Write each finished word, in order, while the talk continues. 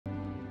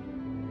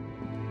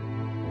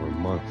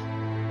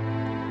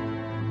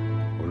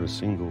for a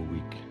single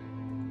week,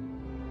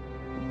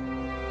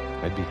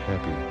 I'd be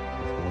happy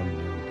with one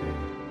new day.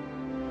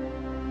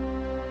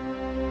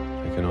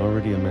 I can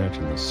already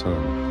imagine the sun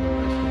on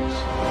my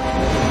face.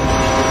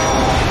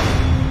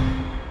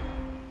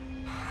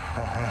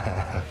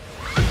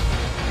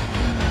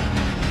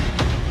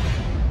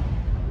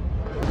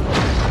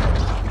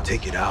 You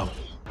take it out.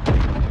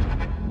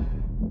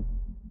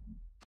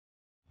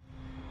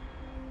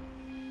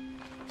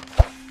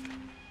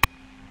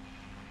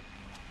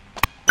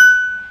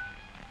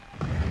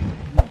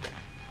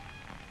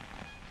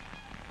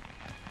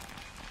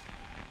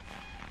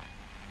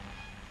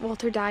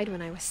 Walter died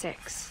when I was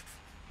 6.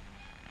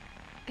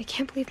 I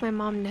can't believe my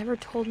mom never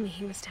told me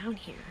he was down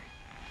here.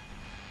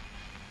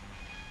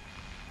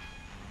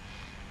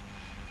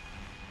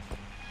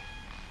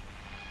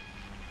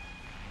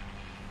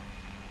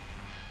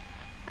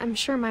 I'm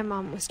sure my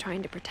mom was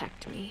trying to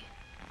protect me.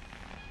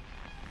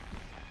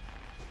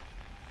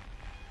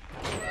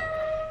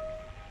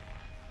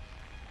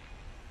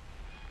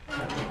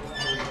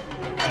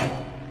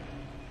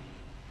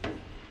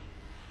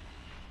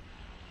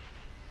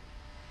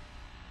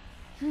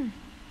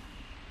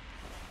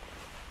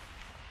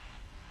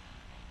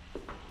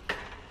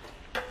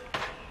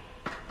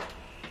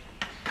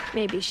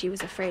 Maybe she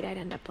was afraid I'd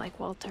end up like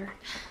Walter.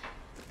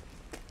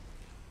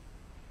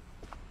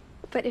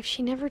 But if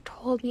she never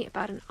told me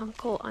about an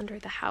uncle under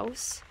the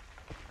house,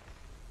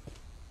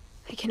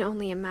 I can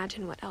only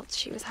imagine what else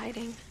she was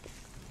hiding.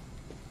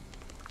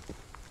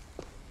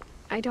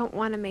 I don't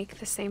want to make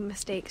the same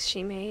mistakes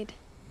she made,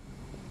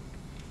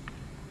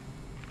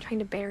 trying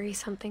to bury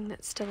something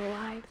that's still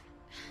alive.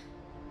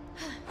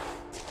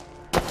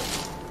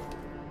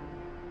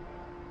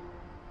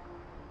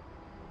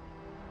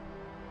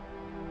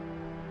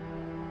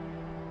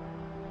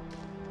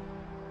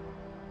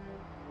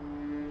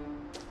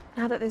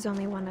 Now that there's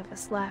only one of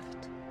us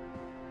left,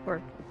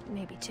 or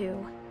maybe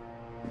 2,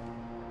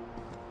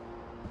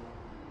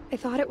 I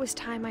thought it was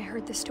time I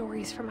heard the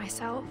stories for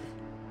myself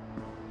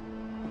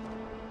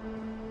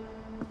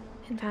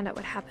and found out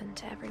what happened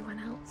to everyone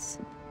else.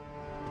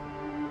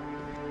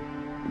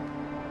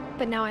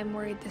 But now I'm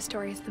worried the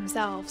stories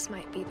themselves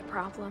might be the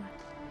problem.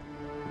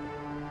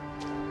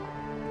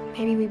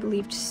 Maybe we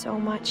believed so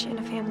much in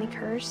a family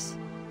curse,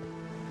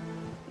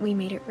 we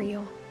made it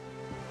real.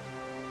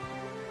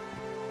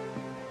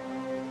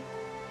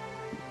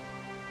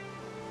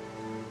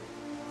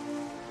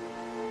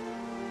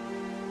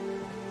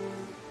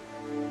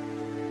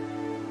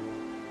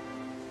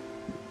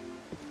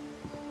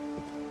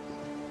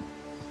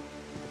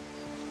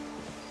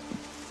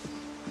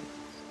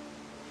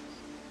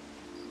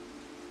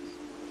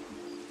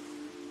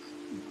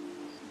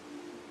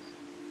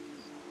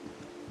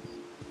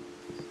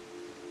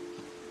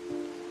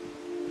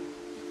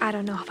 I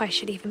don't know if I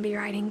should even be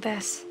writing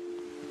this.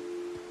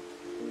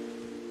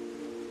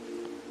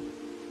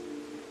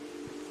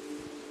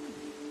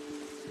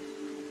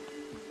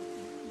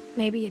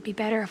 Maybe it'd be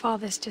better if all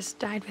this just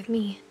died with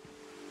me.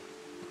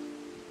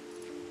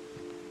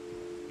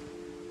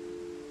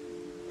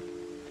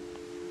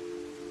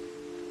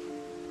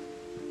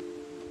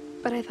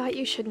 But I thought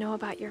you should know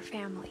about your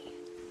family.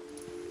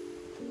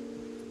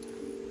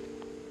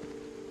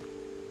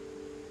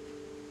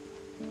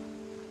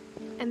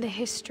 And the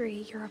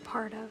history you're a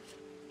part of.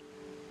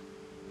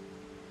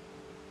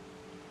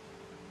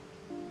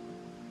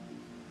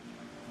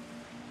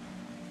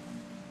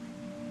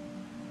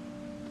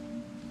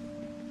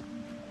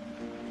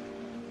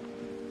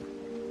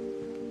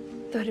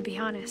 Though to be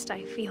honest,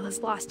 I feel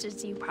as lost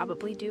as you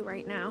probably do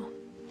right now.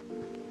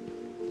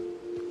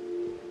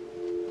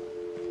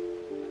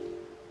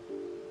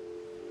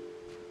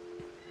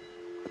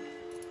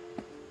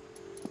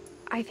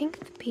 I think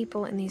the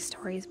people in these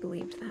stories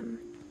believed them.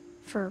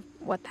 For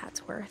what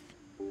that's worth.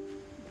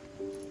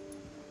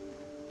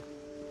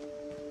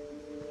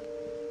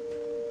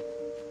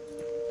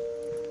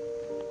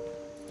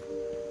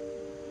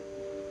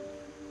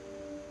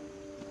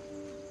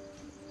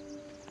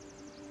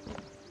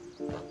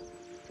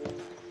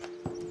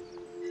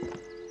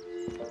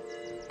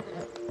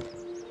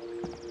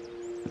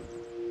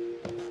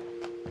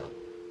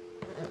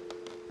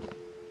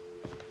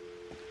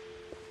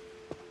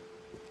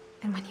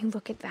 And when you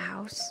look at the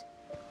house,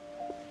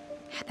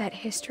 that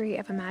history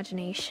of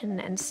imagination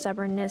and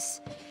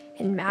stubbornness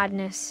and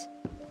madness,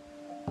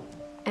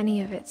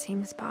 any of it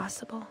seems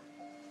possible.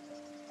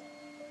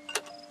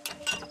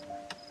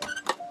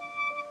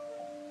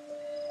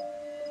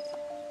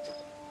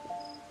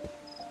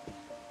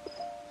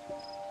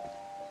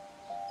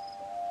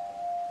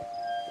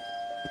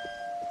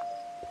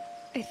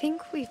 I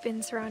think we've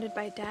been surrounded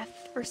by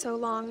death for so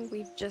long,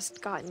 we've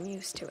just gotten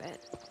used to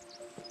it.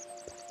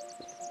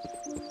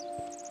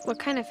 What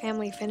kind of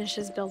family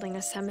finishes building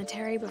a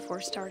cemetery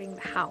before starting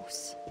the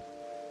house?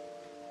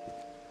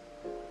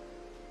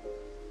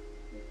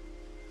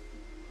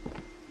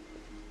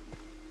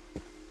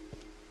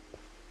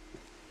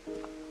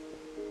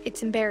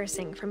 It's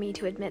embarrassing for me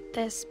to admit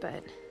this,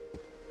 but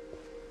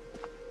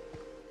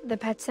the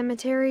pet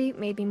cemetery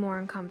may be more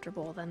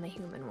uncomfortable than the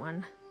human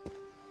one.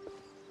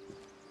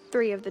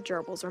 3 of the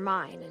gerbils were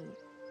mine, and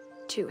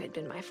 2 had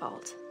been my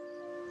fault.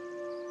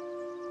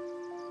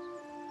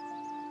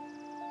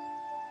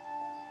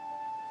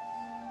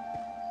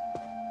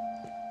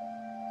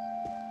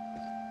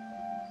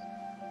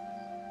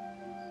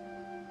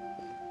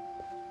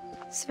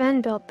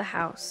 Sven built the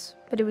house,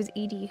 but it was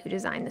Edie who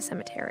designed the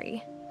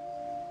cemetery.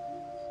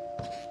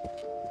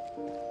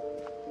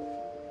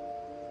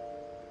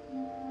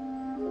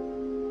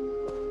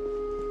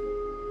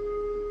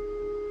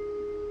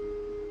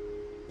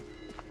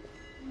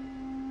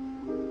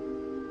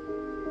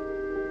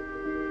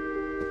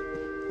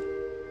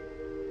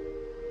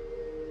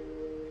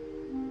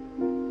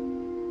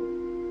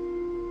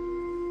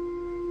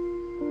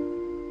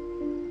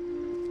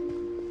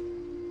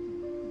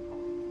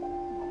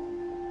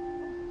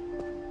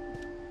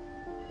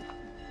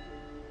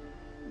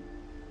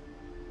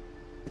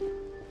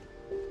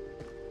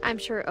 I'm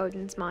sure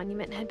Odin's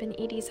monument had been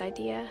Edie's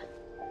idea.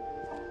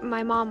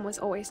 My mom was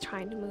always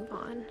trying to move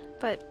on,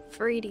 but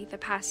for Edie, the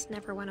past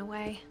never went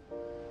away.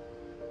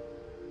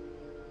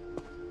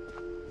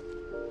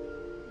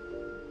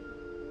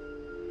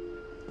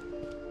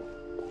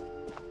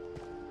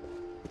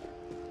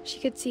 She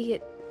could see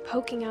it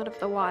poking out of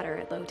the water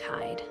at low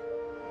tide.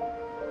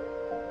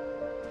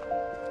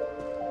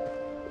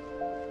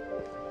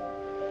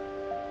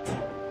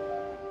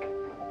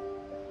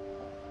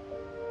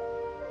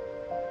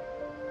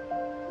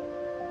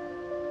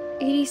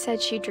 Edie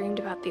said she dreamed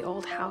about the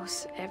old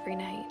house every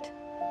night.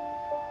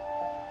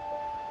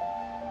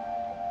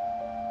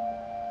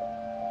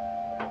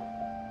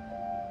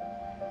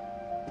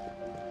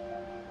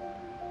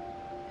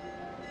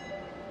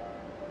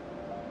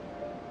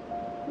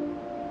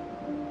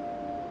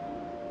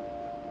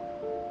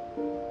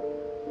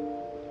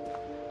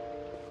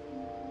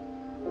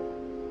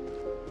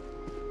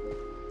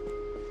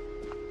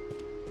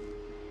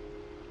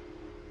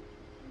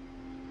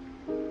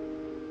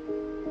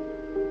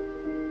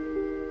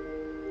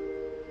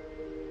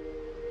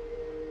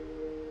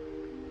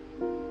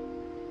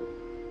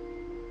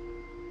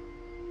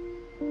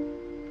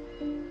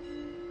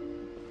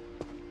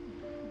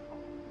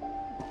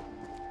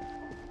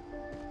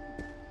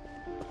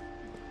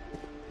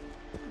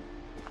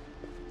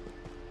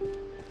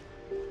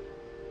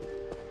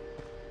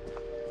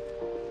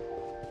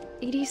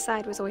 Edie's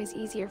side was always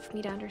easier for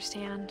me to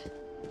understand.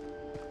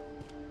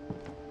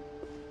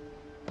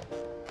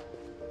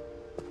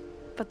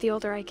 But the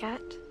older I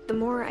get, the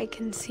more I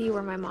can see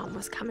where my mom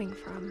was coming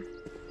from.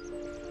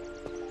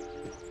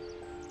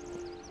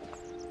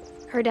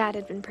 Her dad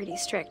had been pretty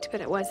strict,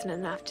 but it wasn't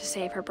enough to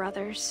save her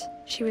brothers.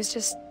 She was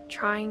just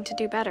trying to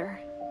do better.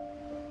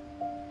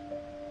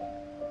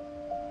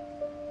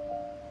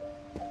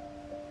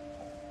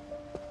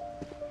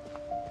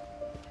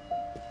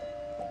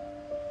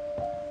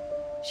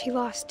 She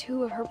lost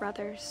 2 of her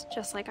brothers,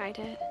 just like I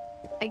did.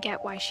 I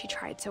get why she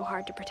tried so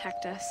hard to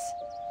protect us.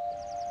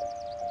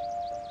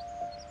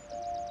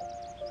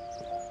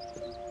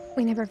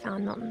 We never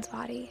found Milton's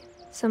body,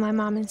 so my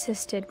mom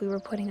insisted we were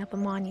putting up a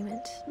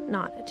monument,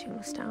 not a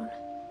tombstone.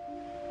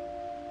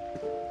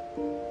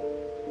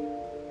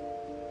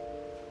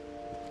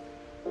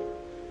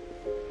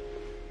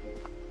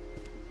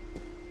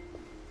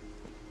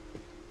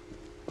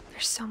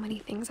 There's so many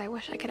things I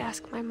wish I could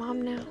ask my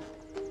mom now.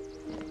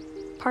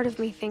 Part of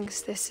me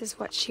thinks this is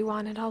what she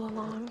wanted all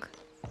along.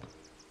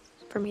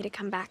 For me to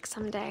come back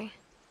someday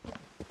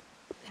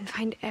and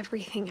find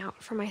everything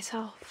out for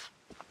myself.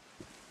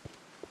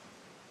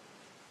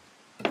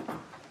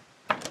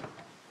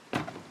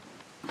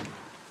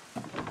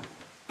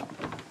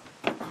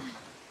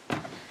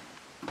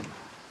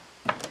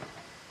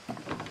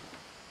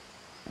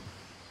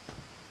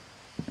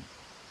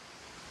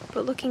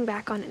 But looking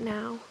back on it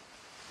now,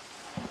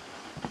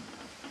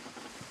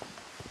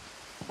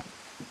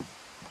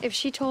 if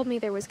she told me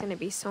there was going to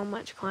be so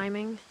much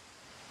climbing,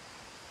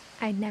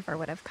 I never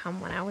would have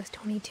come when I was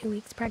 22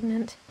 weeks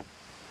pregnant.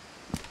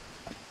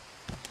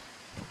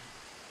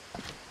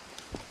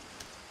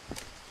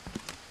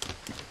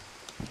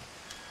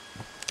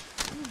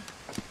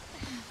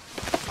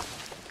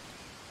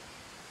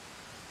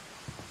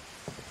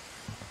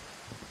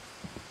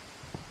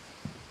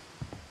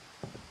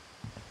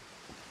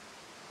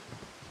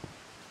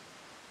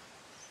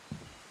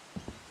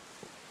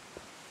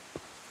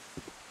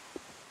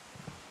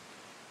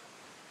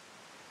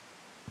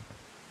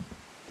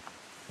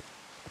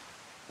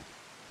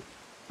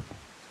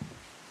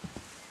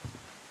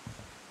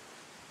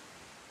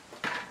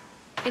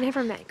 I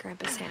never met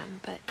Grandpa Sam,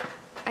 but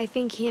I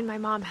think he and my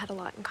mom had a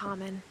lot in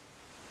common.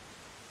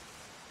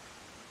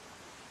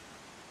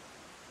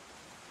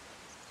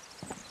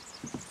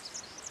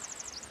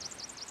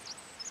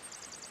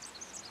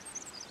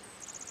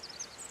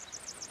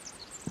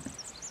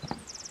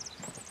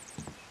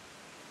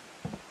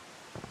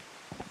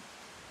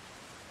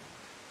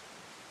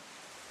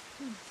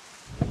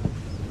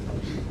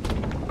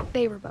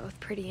 They were both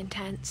pretty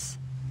intense.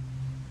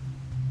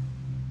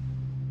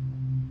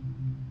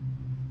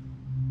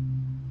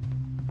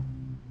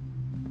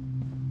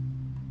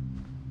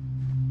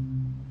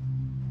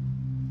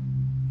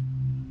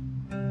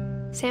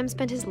 Sam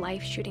spent his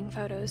life shooting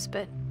photos,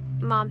 but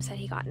Mom said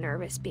he got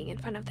nervous being in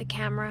front of the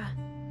camera.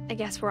 I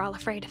guess we're all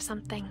afraid of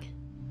something.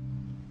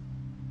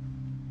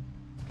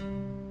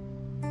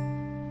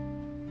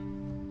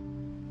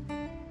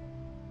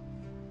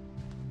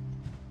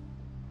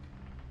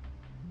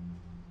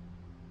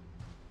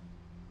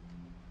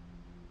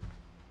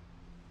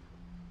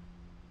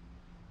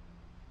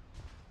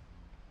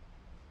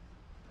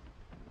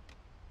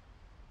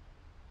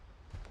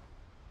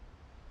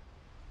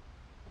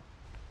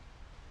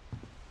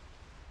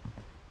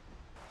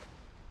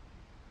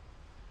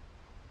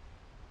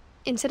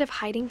 Instead of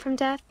hiding from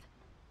death,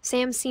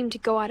 Sam seemed to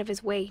go out of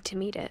his way to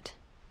meet it.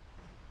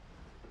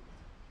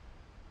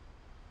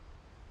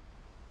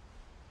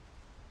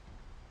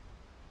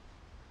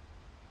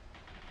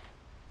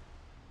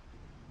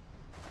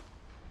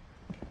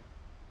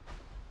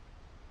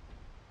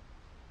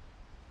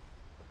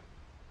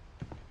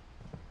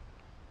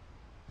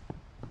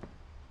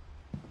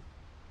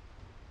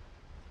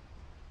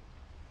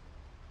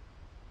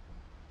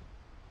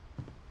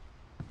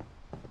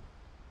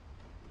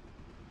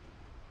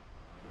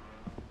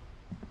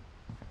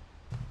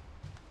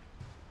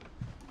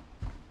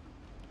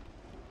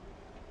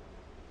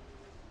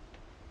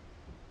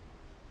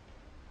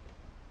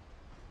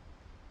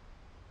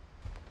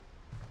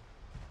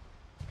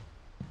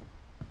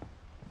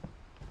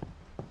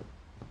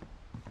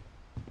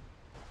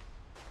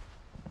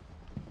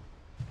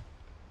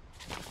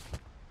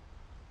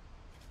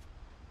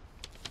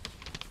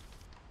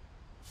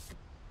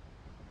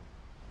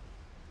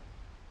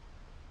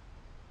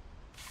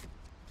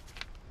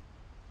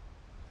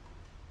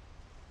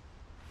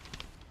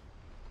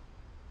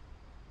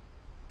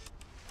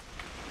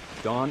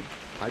 Dawn,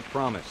 I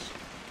promise,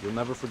 you'll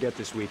never forget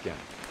this weekend.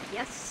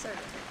 Yes, sir.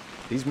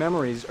 These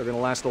memories are gonna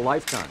last a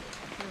lifetime.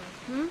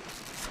 Mm-hmm.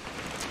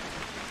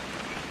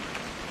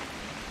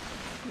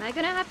 Am I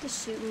gonna have to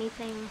shoot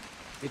anything?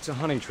 It's a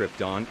hunting trip,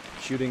 Dawn.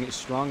 Shooting is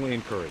strongly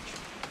encouraged.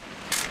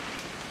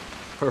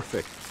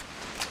 Perfect.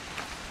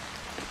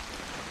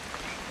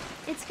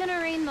 It's gonna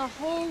rain the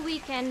whole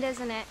weekend,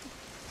 isn't it?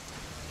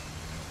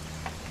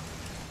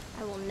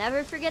 I will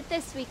never forget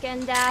this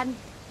weekend, Dad.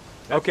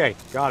 Okay,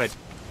 got it.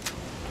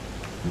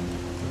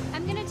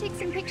 I'm gonna take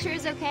some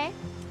pictures, okay?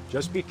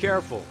 Just be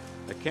careful.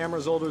 The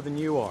camera's older than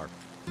you are.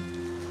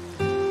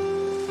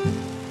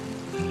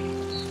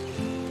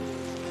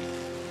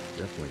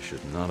 Definitely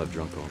should not have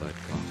drunk all that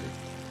coffee.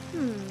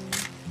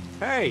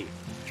 Hey!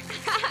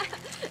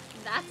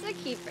 That's a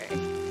keeper.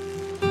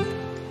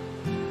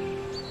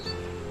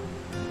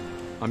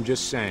 I'm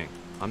just saying,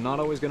 I'm not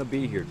always gonna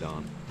be here,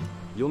 Dawn.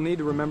 You'll need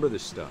to remember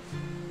this stuff,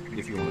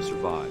 if you want to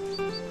survive.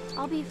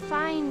 I'll be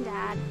fine,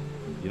 Dad.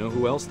 You know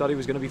who else thought he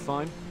was gonna be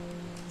fine?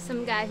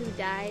 Some guy who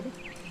died.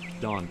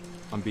 Dawn,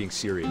 I'm being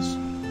serious.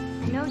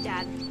 I know,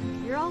 Dad.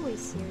 You're always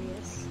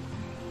serious.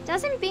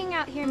 Doesn't being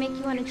out here make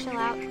you want to chill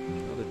out?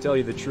 Well, to tell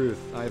you the truth,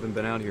 I haven't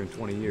been out here in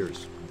 20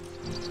 years.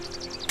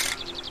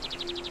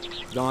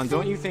 Dawn,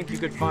 don't you think you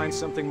could find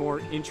something more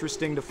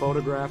interesting to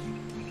photograph?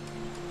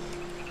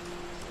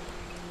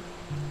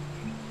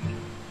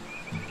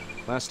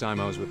 Last time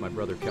I was with my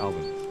brother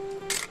Calvin.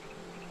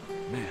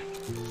 Man,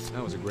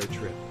 that was a great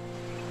trip.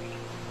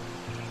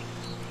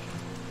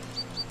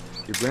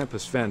 Your grandpa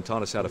Sven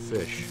taught us how to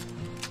fish,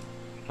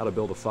 how to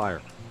build a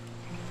fire.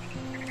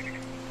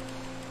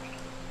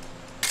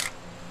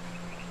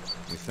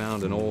 We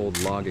found an old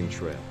logging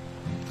trail.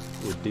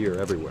 There were deer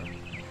everywhere.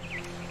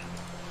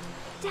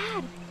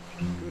 Dad!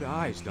 Good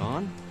eyes,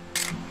 Dawn.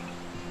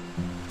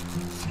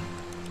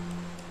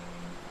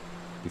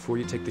 Before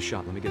you take the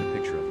shot, let me get a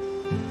picture of it.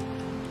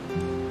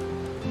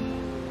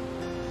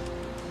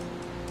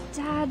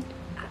 Dad,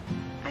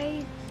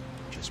 I...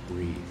 Just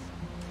breathe.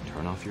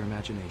 Turn off your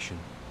imagination.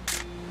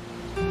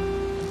 Let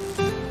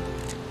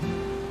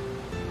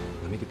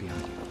me get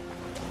behind you.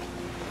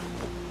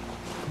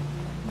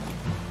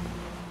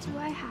 Do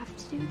I have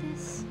to do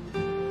this?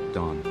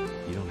 Dawn,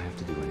 you don't have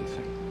to do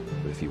anything.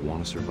 But if you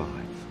want to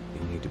survive,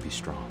 you'll need to be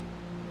strong.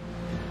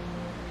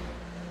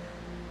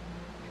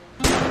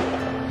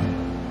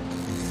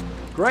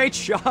 Great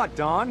shot,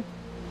 Dawn!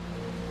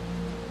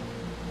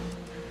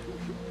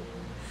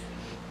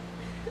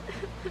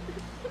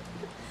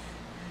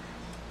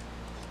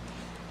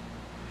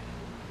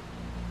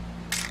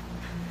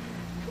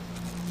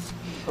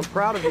 I'm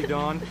proud of you,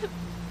 Dawn.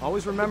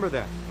 Always remember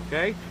that,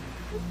 okay?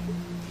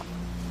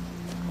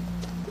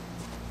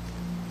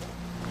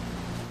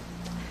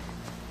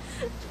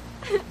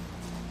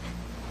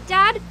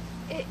 Dad,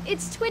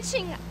 it's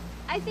twitching.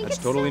 I think That's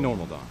it's totally so...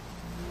 normal, Dawn.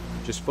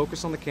 Just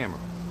focus on the camera.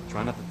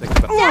 Try not to think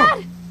about—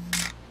 Dad!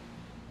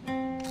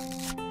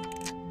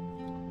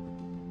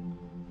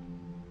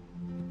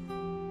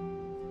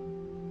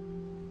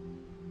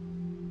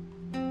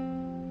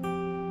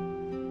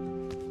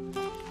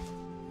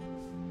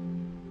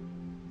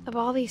 Of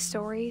all these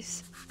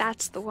stories,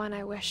 that's the one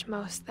I wish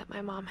most that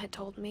my mom had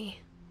told me.